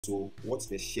So what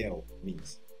the shell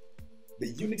means.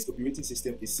 The Unix operating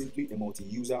system is simply a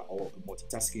multi-user or a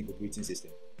multitasking operating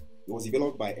system. It was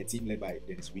developed by a team led by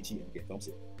Dennis Ritchie and Ken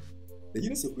Thompson. The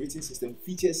Unix operating system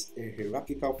features a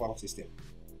hierarchical file system.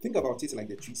 Think about it like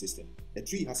the tree system. A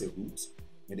tree has a root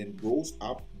and then goes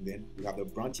up, and then we have the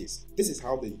branches. This is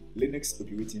how the Linux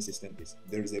operating system is.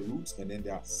 There is a root and then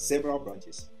there are several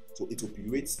branches. So it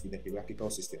operates in a hierarchical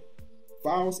system.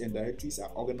 Files and directories are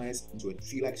organized into a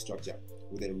tree-like structure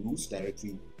with a root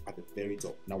directory at the very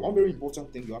top. Now, one very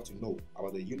important thing you have to know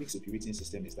about the Unix operating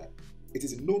system is that it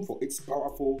is known for its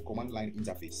powerful command line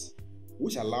interface,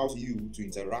 which allows you to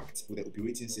interact with the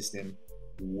operating system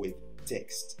with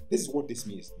text. This is what this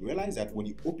means. You realize that when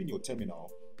you open your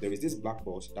terminal, there is this black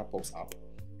box that pops up,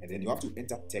 and then you have to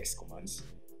enter text commands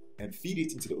and feed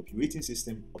it into the operating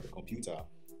system of the computer,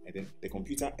 and then the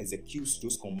computer executes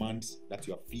those commands that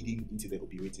you are feeding into the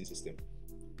operating system.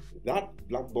 That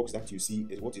black box that you see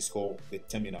is what is called the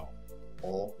terminal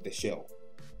or the shell.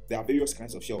 There are various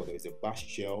kinds of shell. There is a bash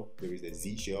shell, there is a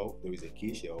Z shell, there is a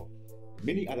K shell,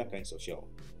 many other kinds of shell.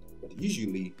 But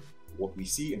usually what we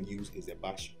see and use is the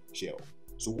bash shell.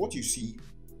 So what you see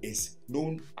is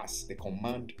known as the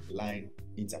command line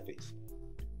interface.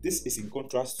 This is in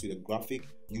contrast to the graphic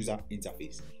user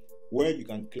interface, where you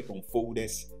can click on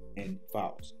folders and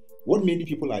files. What many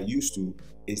people are used to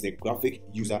is the graphic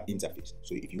user interface.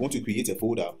 So if you want to create a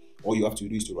folder, all you have to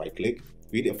do is to right click,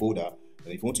 create a folder,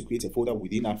 and if you want to create a folder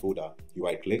within that folder, you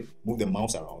right click, move the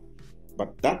mouse around.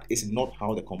 But that is not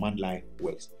how the command line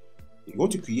works. If you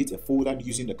want to create a folder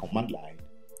using the command line,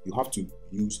 you have to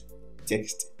use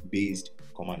text-based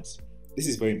commands. This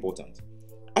is very important.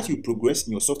 As you progress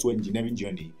in your software engineering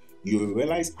journey, you will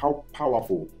realize how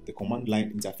powerful the command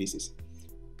line interface is.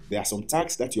 There are some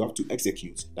tasks that you have to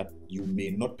execute that you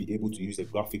may not be able to use the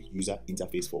graphic user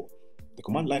interface for. The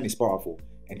command line is powerful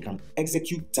and can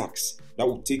execute tasks that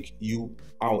will take you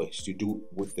hours to do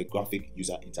with the graphic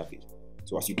user interface.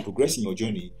 So as you progress in your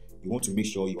journey, you want to make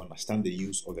sure you understand the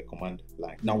use of the command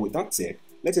line. Now with that said,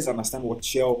 let us understand what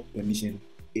shell permission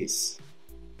is.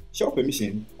 Shell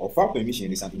permission or file permission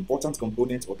is an important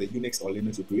component of the Unix or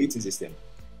Linux operating system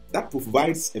that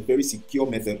provides a very secure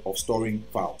method of storing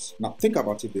files. Now think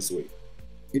about it this way.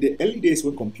 In the early days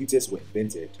when computers were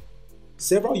invented,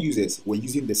 several users were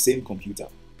using the same computer,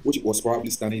 which was probably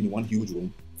standing in one huge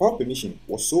room. File permission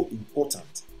was so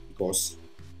important because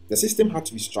the system had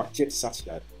to be structured such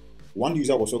that one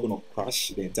user was not going to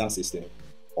crash the entire system,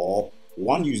 or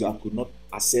one user could not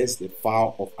access the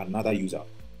file of another user.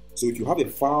 So if you have a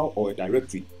file or a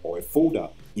directory or a folder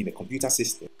in the computer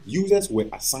system, users were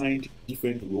assigned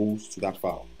different roles to that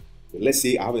file. So let's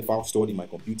say I have a file stored in my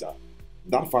computer.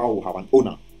 That file will have an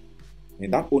owner,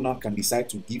 and that owner can decide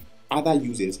to give other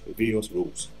users various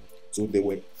roles. So there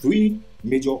were three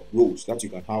major roles that you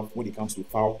can have when it comes to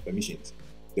file permissions.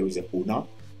 There is an owner,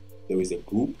 there is a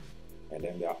group, and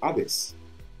then there are others.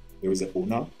 There is an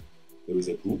owner, there is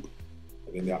a group,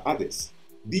 and then there are others.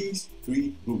 These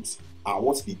three groups are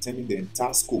what determine the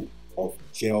entire scope of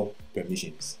shell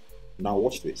permissions. Now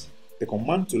watch this. The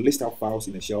command to list out files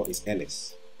in a shell is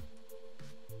ls.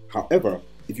 However,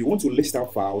 if you want to list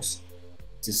out files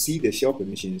to see the shell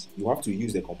permissions, you have to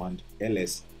use the command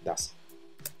ls-l.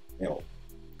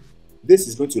 This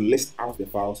is going to list out the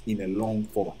files in a long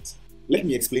format. Let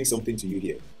me explain something to you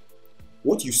here.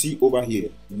 What you see over here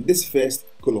in this first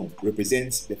column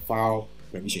represents the file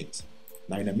permissions.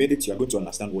 Now in a minute you are going to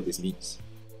understand what this means.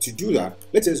 To do that,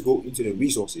 let us go into the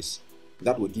resources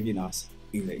that were given us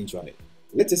in the intranet.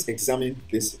 Let us examine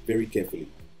this very carefully.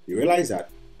 You realize that,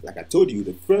 like I told you,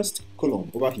 the first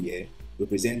column over here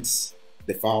represents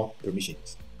the file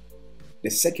permissions. The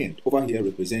second over here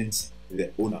represents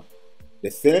the owner.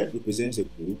 The third represents the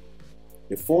group.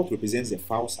 The fourth represents the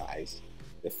file size.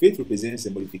 The fifth represents the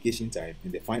modification time,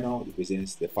 and the final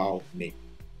represents the file name.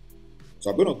 So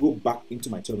I'm going to go back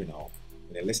into my terminal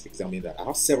and then let's examine that. I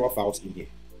have several files in here.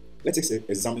 Let's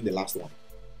examine the last one.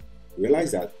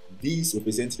 Realize that these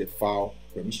represent the file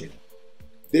permission.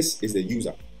 This is the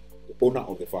user, the owner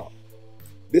of the file.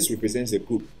 This represents the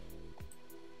group.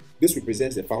 This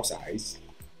represents the file size,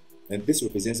 and this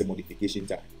represents the modification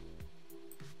time.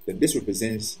 Then this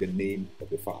represents the name of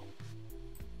the file.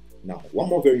 Now, one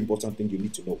more very important thing you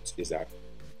need to note is that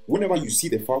whenever you see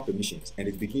the file permissions and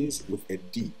it begins with a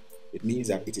D, it means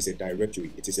that it is a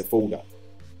directory, it is a folder.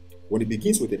 When it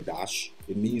begins with a dash,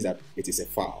 it means that it is a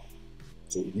file.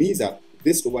 So it means that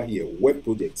this over here, web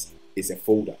projects, is a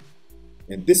folder.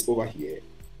 And this over here,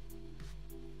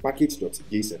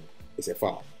 package.json, is a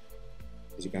file.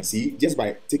 As you can see, just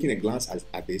by taking a glance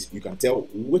at this, you can tell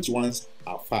which ones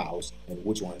are files and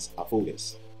which ones are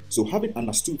folders. So having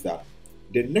understood that,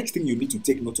 The next thing you need to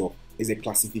take note of is the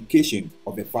classification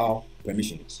of the file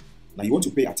permissions. Now you want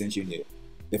to pay attention here.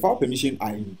 The file permissions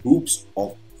are in groups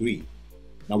of 3.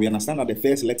 Now we understand that the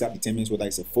first letter determines whether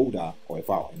it's a folder or a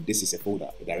file, and this is a folder,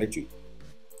 a directory.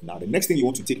 Now the next thing you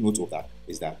want to take note of that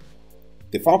is that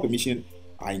the file permissions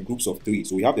are in groups of 3.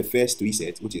 So we have the first 3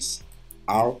 sets, which is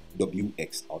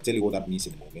RWX. I'll tell you what that means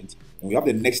in a moment. And we have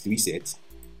the next 3 sets,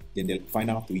 then the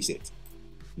final 3 sets.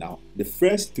 Now, the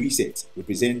first 3 sets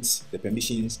represents the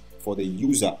permissions for the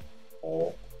user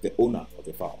or the owner of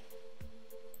the file.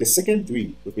 The second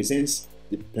 3 represents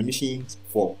the permissions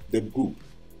for the group.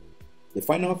 The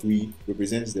final 3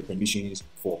 represents the permissions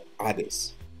for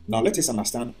others. Now, let us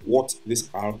understand what this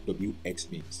RWX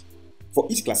means. For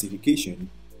each classification,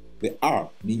 the R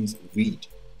means read,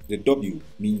 the W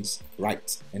means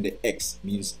write, and the X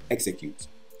means execute.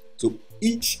 So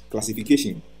each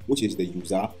classification, which is the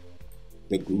user,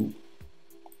 the group,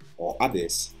 or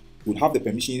others, would have the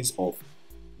permissions of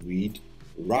read,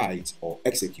 write, or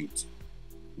execute.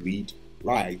 Read,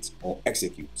 write, or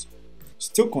execute.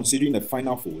 Still considering the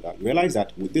final folder, realize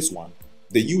that with this one,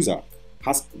 the user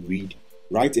has read,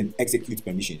 write, and execute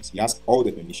permissions. He has all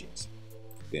the permissions.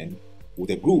 Then with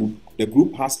the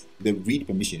group has the read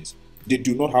permissions. They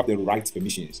do not have the write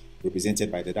permissions,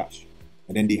 represented by the dash.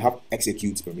 And then they have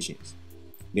execute permissions.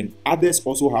 Then others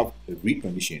also have a read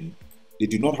permission. They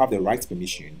do not have the write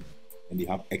permission, and they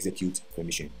have execute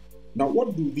permission. Now,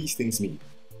 what do these things mean?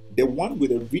 The one with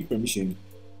the read permission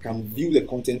can view the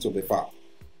contents of the file.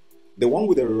 The one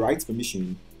with the write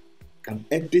permission can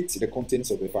edit the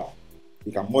contents of the file.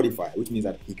 He can modify, which means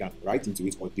that he can write into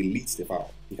it or delete the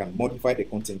file. He can modify the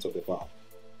contents of the file.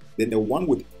 Then the one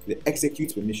with the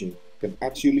execute permission can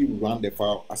actually run the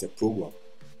file as a program,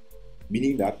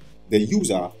 meaning that the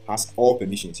user has all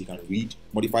permissions. He can read,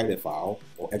 modify the file,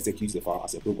 or execute the file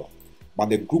as a program. But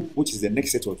the group, which is the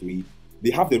next set of 3,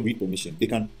 they have the read permission. They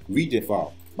can read the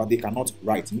file, but they cannot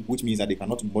write, which means that they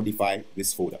cannot modify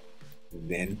this folder.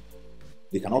 Then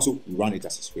they can also run it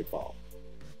as a script file.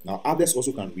 Now others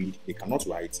also can read, they cannot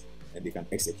write, and they can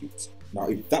execute. Now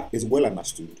if that is well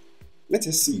understood, let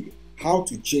us see how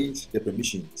to change the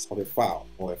permissions of a file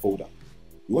or a folder.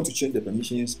 You want to change the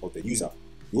permissions of the user.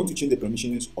 You want to change the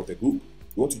permissions of the group.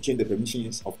 You want to change the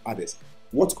permissions of others.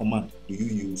 What command do you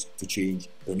use to change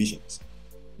permissions?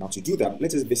 Now to do that,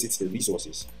 let us visit the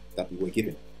resources that we were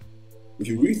given. If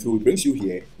you read through, it brings you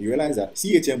here, you realize that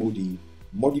chmod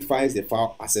modifies the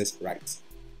file access rights.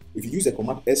 If you use the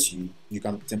command su, you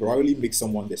can temporarily make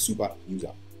someone the super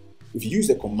user. If you use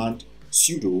the command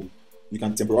sudo, you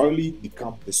can temporarily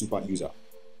become the super user.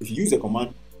 If you use the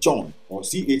command chown or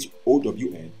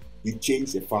chown, you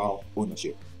change the file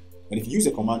ownership. And if you use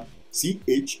the command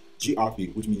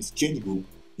chgrp, which means change group,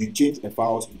 you change a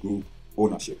file's group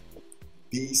ownership.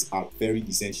 These are very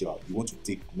essential. You want to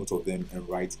take note of them and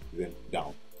write them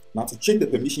down. Now to change the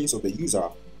permissions of the user,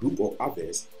 group, or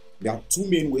others, there are 2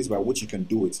 main ways by which you can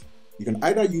do it. You can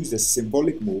either use the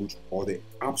symbolic mode or the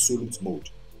absolute mode.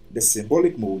 The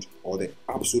symbolic mode or the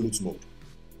absolute mode.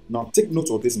 Now take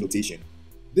note of this notation.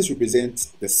 This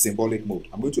represents the symbolic mode.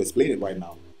 I'm going to explain it right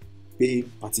now. Pay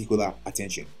particular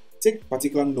attention. Take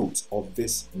particular note of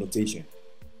this notation.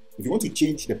 If you want to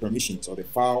change the permissions or the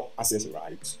file access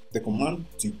rights, the command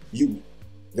to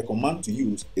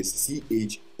use is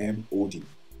chmod.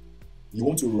 You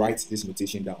want to write this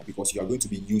notation down because you are going to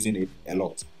be using it a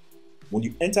lot. When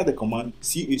you enter the command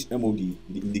chmod,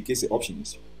 it indicates the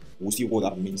options. We'll see what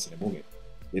that means in a moment.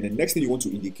 Then the next thing you want to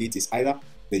indicate is either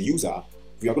the user.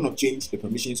 If you are going to change the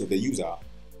permissions of the user,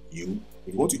 U.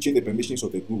 If you want to change the permissions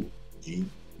of the group, G.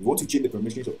 If you want to change the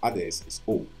permissions of others, it's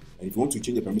O. And if you want to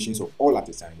change the permissions of all at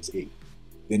a time, it's A.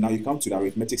 Then now you come to the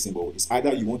arithmetic symbol. It's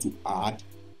either you want to add,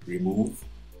 remove,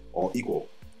 or equal.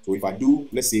 So if I do,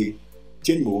 let's say,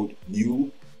 change mode,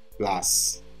 new,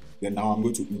 plus, then now I'm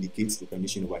going to indicate the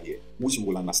permission over here, which you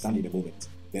will understand in a moment.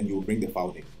 Then you will bring the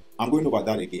file name. I'm going over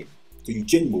that again. So you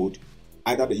change mode,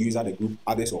 either the user, the group,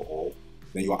 others, or all.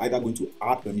 Then you are either going to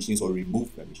add permissions or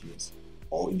remove permissions,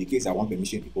 or in the case that one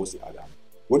permission equals the other.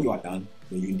 When you are done,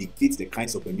 then you indicate the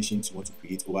kinds of permissions you want to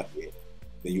create over here.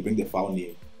 Then you bring the file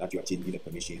name that you are changing the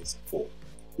permissions for.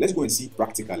 Let's go and see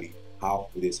practically how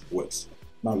this works.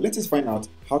 Now let us find out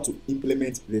how to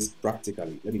implement this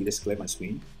practically. Let me just clear my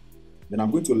screen. Then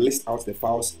I'm going to list out the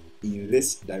files in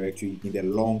this directory in the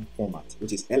long format,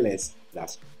 which is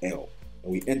ls-l.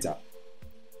 And we enter.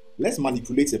 Let's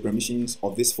manipulate the permissions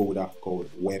of this folder called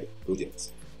web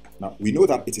projects. Now we know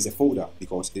that it is a folder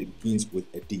because it begins with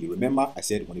a D. Remember I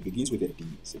said when it begins with a D,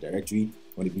 it's a directory.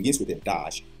 When it begins with a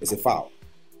dash, it's a file.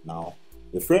 Now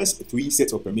the first 3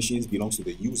 sets of permissions belongs to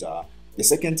the user. The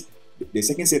second The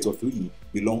second set of 3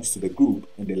 belongs to the group,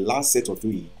 and the last set of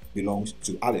 3 belongs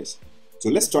to others. So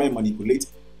let's try and manipulate,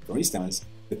 for instance,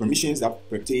 the permissions that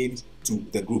pertain to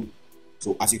the group.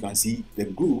 So as you can see, the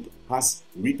group has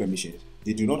read permissions.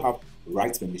 They do not have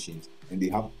write permissions, and they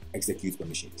have execute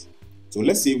permissions. So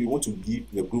let's say we want to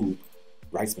give the group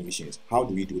write permissions. How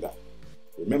do we do that?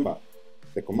 Remember,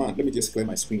 the command, let me just clear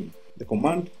my screen. The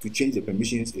command to change the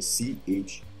permissions is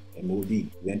chmod.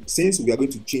 Then since we are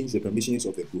going to change the permissions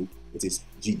of the group, it is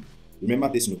g. Remember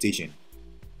this notation.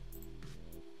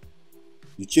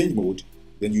 You change mode,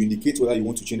 then you indicate whether you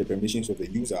want to change the permissions of the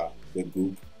user, the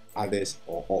group, others,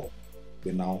 or all.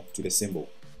 Then now to the symbol.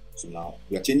 So now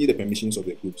we are changing the permissions of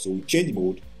the group. So we change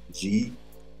mode, g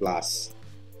plus.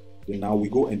 Then now we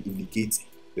go and indicate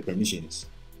the permissions.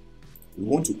 We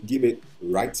want to give it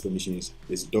write permissions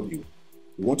is W.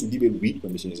 We want to give it read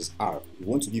permissions is R. We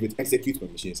want to give it execute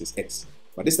permissions is X.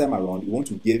 But this time around, we want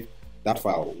to give that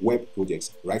file web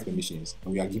projects write permissions,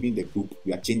 and we are giving the group,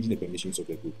 we are changing the permissions of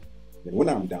the group. Then when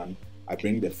I'm done, I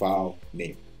bring the file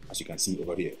name, as you can see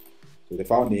over here. So the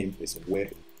file name is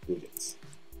web projects.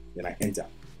 Then I enter.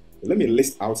 So let me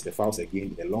list out the files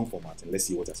again in a long format, and let's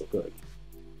see what has occurred.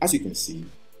 As you can see,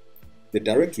 the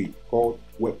directory called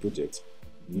web project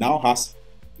now has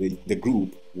the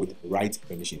group with write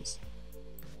permissions.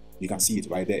 You can see it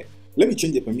right there. Let me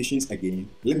change the permissions again.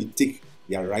 Let me take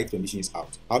their write permissions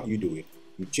out. How do you do it?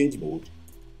 You change mode.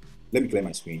 Let me clear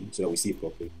my screen so that we see it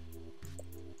properly.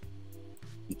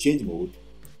 You change mode.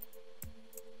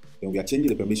 Then we are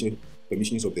changing the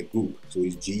permissions of the group. So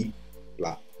it's G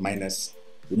plus minus.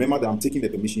 Remember that I'm taking the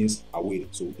permissions away.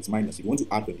 So it's minus. If you want to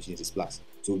add permissions, it's plus.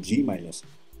 So G minus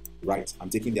write.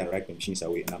 I'm taking their write permissions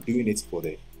away, and I'm doing it for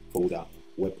the folder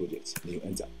web projects. Then you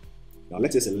enter. Now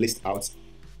let's just list out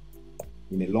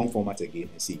in a long format again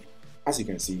and see. As you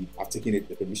can see, I've taken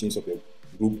the permissions of the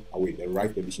group away, the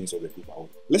write permissions of the group away.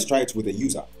 Let's try it with the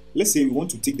user. Let's say we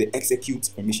want to take the execute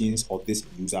permissions of this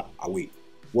user away.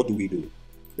 What do we do?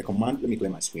 The command, let me clear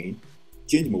my screen.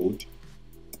 Change mode.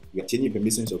 We are changing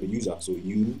permissions of the user, so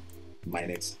U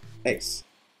minus X.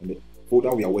 And the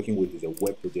folder we are working with is the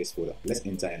web projects folder. Let's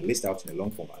enter and list out in a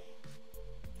long format.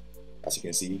 As you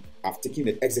can see, I've taken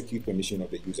the execute permission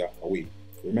of the user away.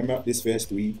 Remember, this first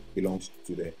 3 belongs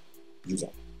to the user.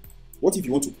 What if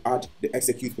you want to add the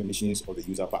execute permissions of the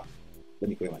user back? Let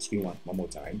me clear my screen one more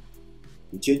time.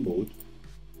 We change mode.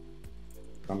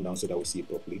 Come down so that we see it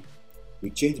properly. We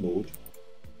change mode,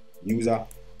 user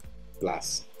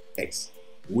plus X.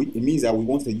 It means that we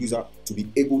want the user to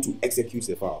be able to execute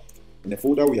the file. In the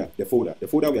folder we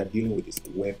are dealing with is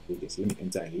web projects. Let me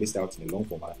enter and list out in a long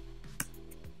format.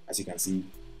 As you can see,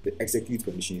 the execute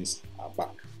permissions are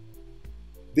back.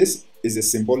 This is a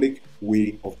symbolic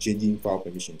way of changing file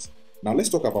permissions. Now let's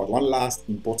talk about one last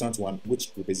important one,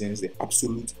 which represents the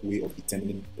absolute way of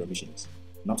determining permissions.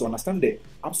 Now, to understand the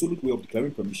absolute way of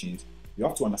declaring permissions, you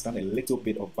have to understand a little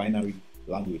bit of binary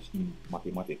language in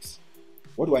mathematics.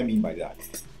 What do I mean by that?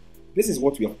 This is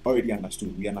what we have already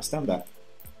understood. We understand that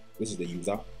this is the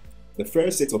user. The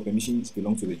first set of permissions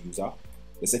belongs to the user.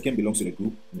 The second belongs to the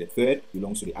group, and the third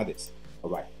belongs to the others. All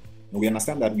right. Now we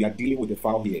understand that we are dealing with a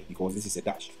file here because this is a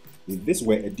dash. If this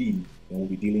were a D, then we'll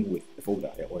be dealing with a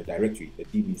folder or a directory. The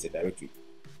D means a directory.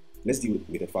 Let's deal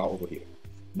with a file over here.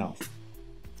 Now,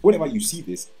 whenever you see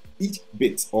this, each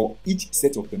bit or each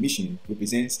set of permission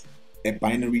represents a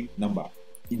binary number.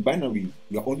 In binary,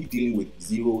 we are only dealing with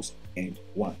zeros and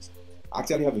ones. I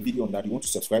actually have a video on that. You want to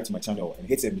subscribe to my channel and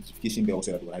hit the notification bell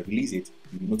so that when I release it,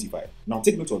 you'll be notified. Now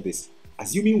take note of this.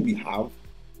 Assuming we have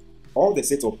all the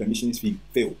sets of permissions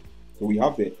failed, so we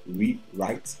have the read,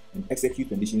 write, and execute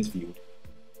permissions field,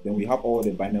 then we have all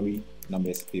the binary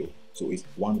numbers failed. So it's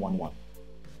 1, 1, 1.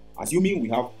 Assuming we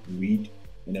have read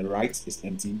and the write is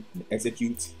empty and the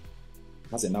execute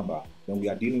has a number, then we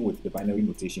are dealing with the binary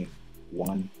notation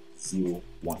 1, 0,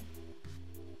 1.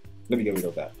 Let me get rid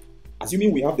of that.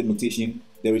 Assuming we have the notation,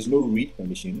 there is no read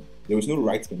permission, there is no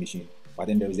write permission, but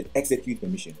then there is the execute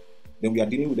permission. Then we are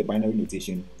dealing with the binary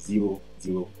notation 0,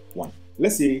 0, 1.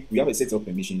 Let's say we have a set of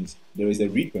permissions, there is a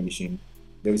read permission,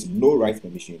 there is no write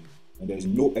permission, and there is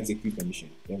no execute permission.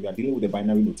 Then we are dealing with the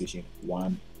binary notation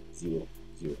 1, 0,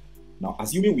 0. Now,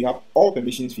 assuming we have all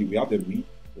permissions filled, we have the read,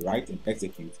 write, and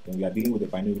execute, then we are dealing with the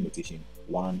binary notation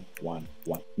 1, 1,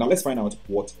 1. Now, let's find out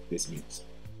what this means.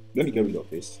 Let me get rid of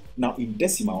this. Now, in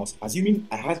decimals, assuming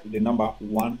I have the number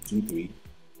 1, 2, 3,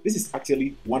 this is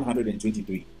actually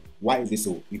 123. Why is this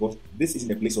so? Because this is in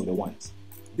the place of the ones,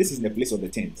 this is in the place of the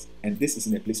tens, and this is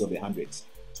in the place of the hundreds.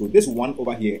 So this 1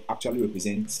 over here actually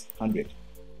represents 100.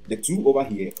 The 2 over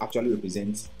here actually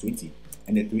represents 20.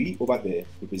 And the 3 over there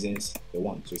represents the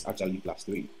 1. So it's actually plus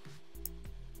 3.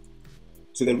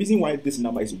 So the reason why this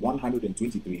number is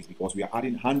 123 is because we are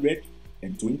adding 100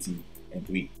 and 20 and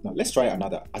 3. Now let's try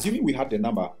another. Assuming we had the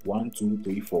number 1, 2,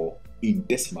 3, 4 in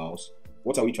decimals,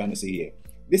 what are we trying to say here?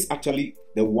 This actually,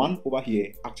 the 1 over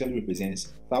here actually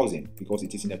represents 1,000 because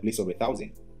it is in the place of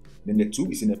 1,000. Then the 2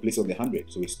 is in the place of the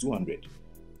 100, so it's 200.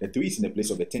 The 3 is in the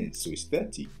place of the 10, so it's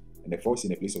 30. And the 4 is in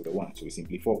the place of the 1, so it's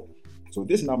simply 4. So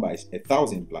this number is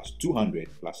 1,000 plus 200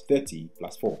 plus 30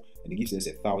 plus 4, and it gives us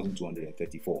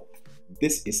 1,234.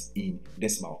 This is in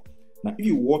decimal. Now, if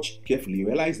you watch carefully, you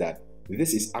realize that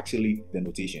this is actually the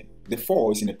notation. The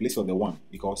 4 is in the place of the 1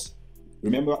 because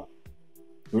remember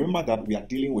that we are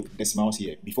dealing with decimals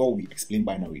here before we explain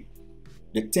binary.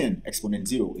 The 10 exponent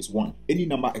 0 is 1. Any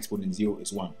number exponent 0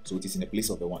 is 1, so it is in the place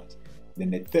of the 1s.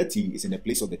 Then the 30 is in the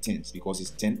place of the 10s because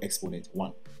it's 10 exponent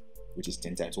 1, which is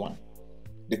 10 times 1.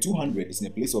 The 200 is in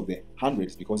the place of the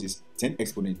hundreds because it's 10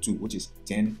 exponent 2, which is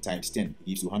 10 times 10, it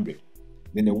gives you 100.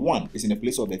 Then the 1 is in the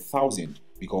place of the 1,000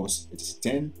 because it's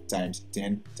 10 times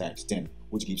 10 times 10,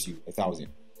 which gives you 1,000.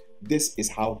 This is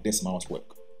how decimals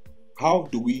work. How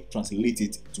do we translate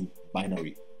it to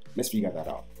binary? Let's figure that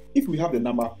out. If we have the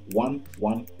number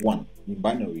 111 in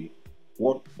binary,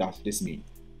 what does this mean?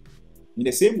 In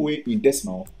the same way in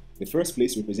decimal, the first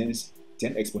place represents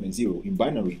 10 exponent 0. In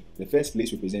binary, the first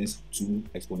place represents 2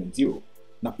 exponent 0.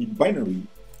 Now in binary,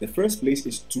 the first place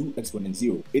is 2 exponent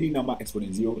 0. Any number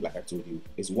exponent 0, like I told you,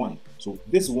 is 1. So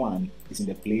this 1 is in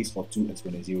the place of 2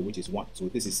 exponent 0, which is 1. So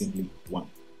this is simply 1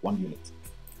 unit.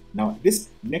 Now this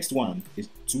next one is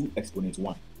 2 exponent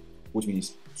 1, which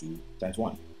means 2 times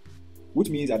 1. Which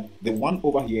means that the 1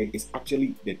 over here is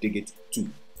actually the digit 2.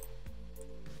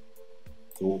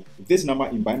 So this number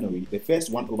in binary, the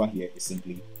first 1 over here is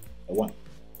simply a 1.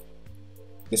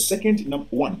 The second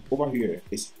 1 over here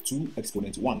is 2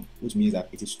 exponent 1, which means that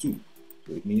it is 2.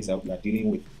 So it means that we are dealing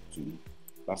with 2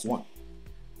 plus 1.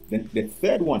 Then the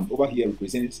third one over here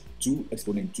represents 2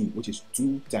 exponent 2, which is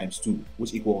 2 times 2,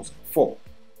 which equals 4.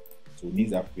 So it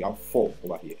means that we have 4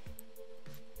 over here.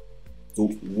 So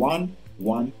 1,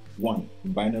 1, 1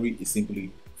 in binary is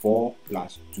simply 4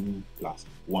 plus 2 plus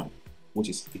 1, which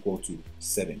is equal to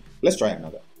 7. Let's try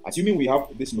another. Assuming we have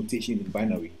this notation in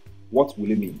binary, what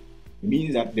will it mean? It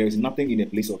means that there is nothing in the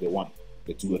place of the 1,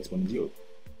 the 2 exponent 0.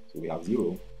 So we have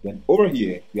 0. Then over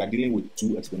here, we are dealing with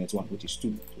 2 exponent 1, which is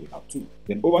 2. So we have 2.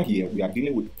 Then over here, we are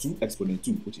dealing with 2 exponent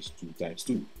 2, which is 2 times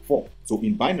 2, 4. So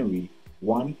in binary,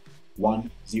 1,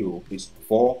 1, 0 is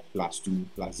 4 plus 2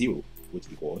 plus 0, which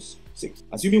equals 6.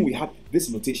 Assuming we have this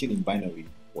notation in binary,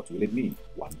 what will it mean?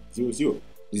 1, 0, 0.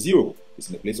 The 0 is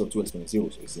in the place of 2 exponent 0,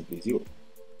 so it's simply 0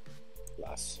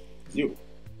 plus 0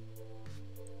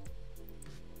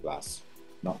 plus.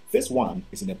 Now this 1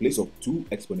 is in the place of 2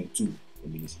 exponent 2, it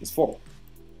means it's 4.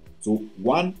 So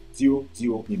 1, 0,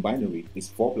 0 in binary is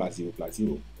 4 plus 0 plus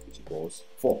 0, which equals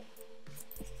 4.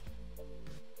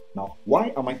 Now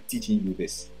why am I teaching you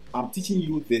this? I'm teaching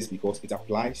you this because it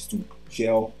applies to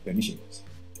shell permissions.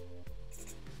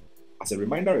 As a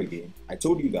reminder again, I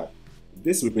told you that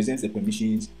this represents the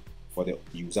permissions for the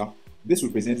user, this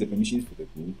represents the permissions for the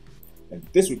group, and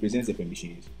this represents the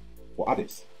permissions for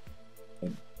others.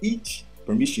 And each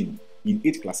permission in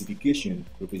each classification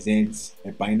represents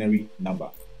a binary number.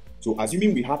 So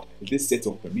assuming we have this set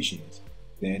of permissions,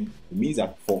 then it means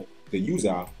that for the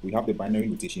user, we have the binary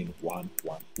notation 1,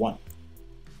 1, 1.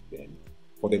 Then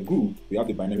for the group, we have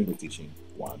the binary notation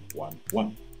 1, 1,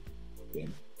 1.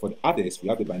 Then for the others, we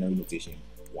have the binary notation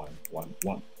 1, 1,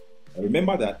 1. And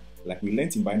remember that, like we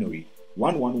learned in binary,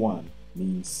 1, 1, 1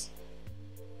 means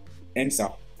ends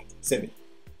up at 7,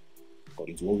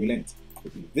 according to what we learned.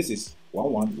 If this is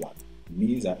 1, 1, 1, it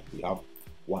means that we have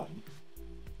 1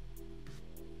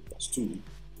 plus 2,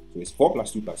 so it's 4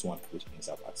 plus 2 plus 1, which ends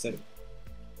up at 7.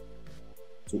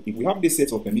 So if we have this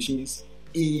set of permissions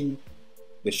in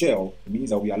the shell, it means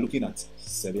that we are looking at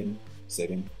 7,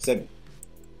 7, 7.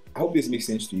 I hope this makes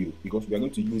sense to you because we are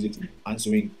going to use it in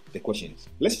answering the questions.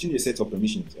 Let's change the set of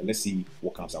permissions and let's see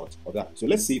what comes out of that. So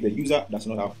let's say the user does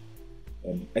not have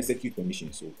execute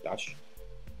permissions, so dash.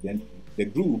 Then the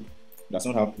group does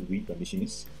not have read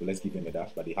permissions, so let's give them a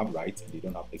dash, but they have write and they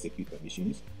don't have execute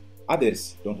permissions.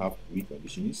 Others don't have read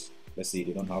permissions. Let's say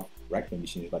they don't have write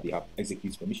permissions, but they have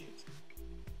execute permissions.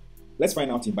 Let's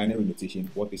find out in binary notation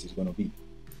what this is going to be.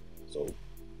 So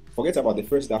forget about the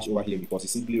first dash over here because it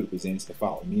simply represents a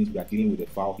file. It means we are dealing with a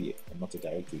file here and not a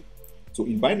directory. So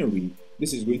in binary,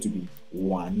 this is going to be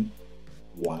 1,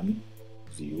 1,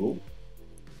 0.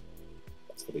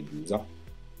 That's for the user.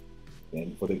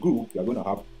 Then for the group, we are going to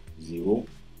have 0,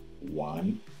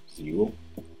 1, 0.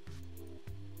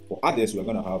 For others, we are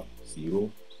going to have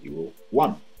 0, 0,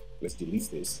 1. Let's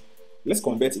delete this. Let's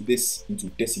convert this into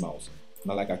decimals.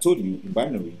 Now, like I told you, in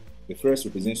binary, the first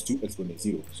represents 2 exponent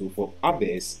 0. So for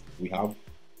others, we have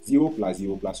 0 plus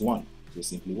 0 plus 1, so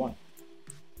simply 1.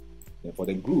 Then for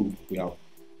the group, we have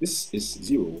this is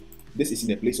 0. This is in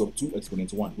the place of 2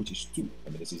 exponent 1, which is 2,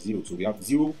 and this is 0. So we have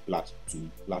 0 plus 2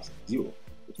 plus 0,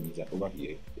 which means that over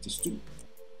here it is 2.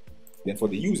 Then for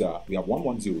the user, we have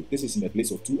 110. This is in the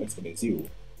place of 2 exponent 0.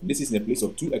 And this is in the place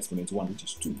of 2 exponent 1, which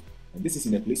is 2. And this is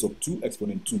in the place of 2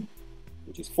 exponent 2,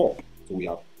 which is 4. So we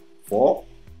have 4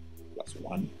 plus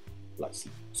 1 plus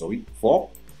 4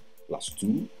 plus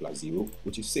 2 plus 0,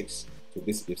 which is 6. So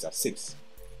this gives us 6.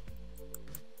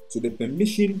 So the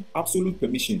permission, absolute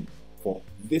permission for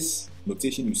this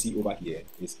notation you see over here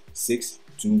is 6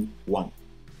 to 1.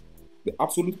 The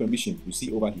absolute permission you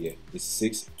see over here is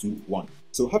 6 to 1.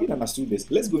 So having understood this,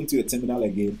 let's go into the terminal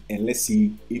again and let's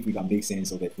see if we can make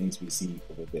sense of the things we see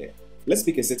over there. Let's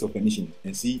pick a set of permissions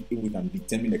and see if we can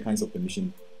determine the kinds of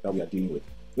permission that we are dealing with.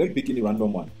 Let me pick any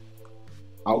random one.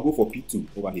 I'll go for P2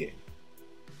 over here.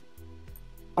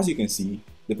 As you can see,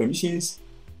 the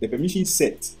permission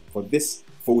set for this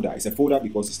folder is a folder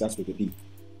because it starts with a D.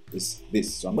 It's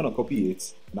this. So I'm going to copy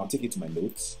it and I'll take it to my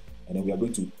notes, and then we are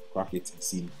going to crack it and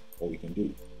see what we can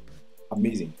do.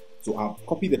 Amazing. So I'll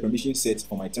copy the permission set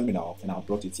from my terminal and I'll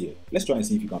plot it here. Let's try and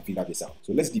see if you can figure this out.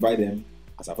 So let's divide them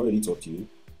as I've already taught you.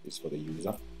 This is for the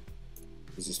user,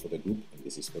 this is for the group, and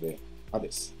this is for the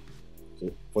others.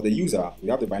 So for the user, we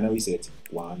have the binary set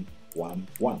 1, 1,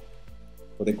 1.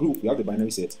 For the group, we have the binary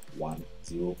set 1,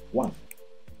 0, 1.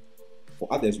 For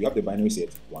others, we have the binary set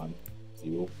 1,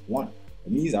 0, 1.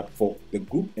 It means that for the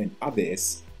group and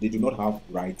others, they do not have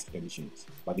write permissions,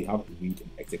 but they have read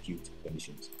and execute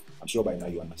permissions. I'm sure by now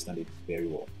you understand it very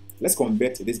well. Let's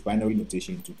convert this binary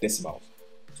notation to decimals.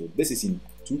 So this is in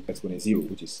 2 exponent 0,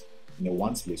 which is in the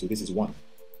ones place. So this is 1.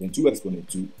 Then 2 exponent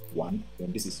 2, 1.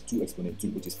 Then this is 2 exponent 2,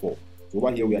 which is 4. So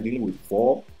over here we are dealing with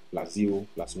 4 plus 0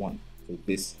 plus 1. So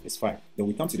this is 5. Then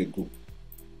we come to the group.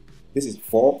 This is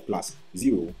 4 plus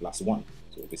 0 plus 1.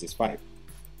 So this is 5.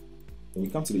 Then we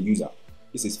come to the user.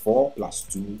 This is 4 plus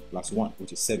 2 plus 1,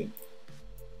 which is 7.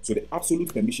 So the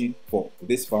absolute permission for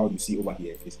this file you see over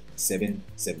here is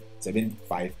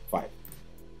 755.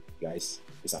 Guys,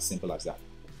 it's as simple as that.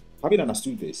 Having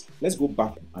understood this, let's go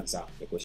back and answer the question.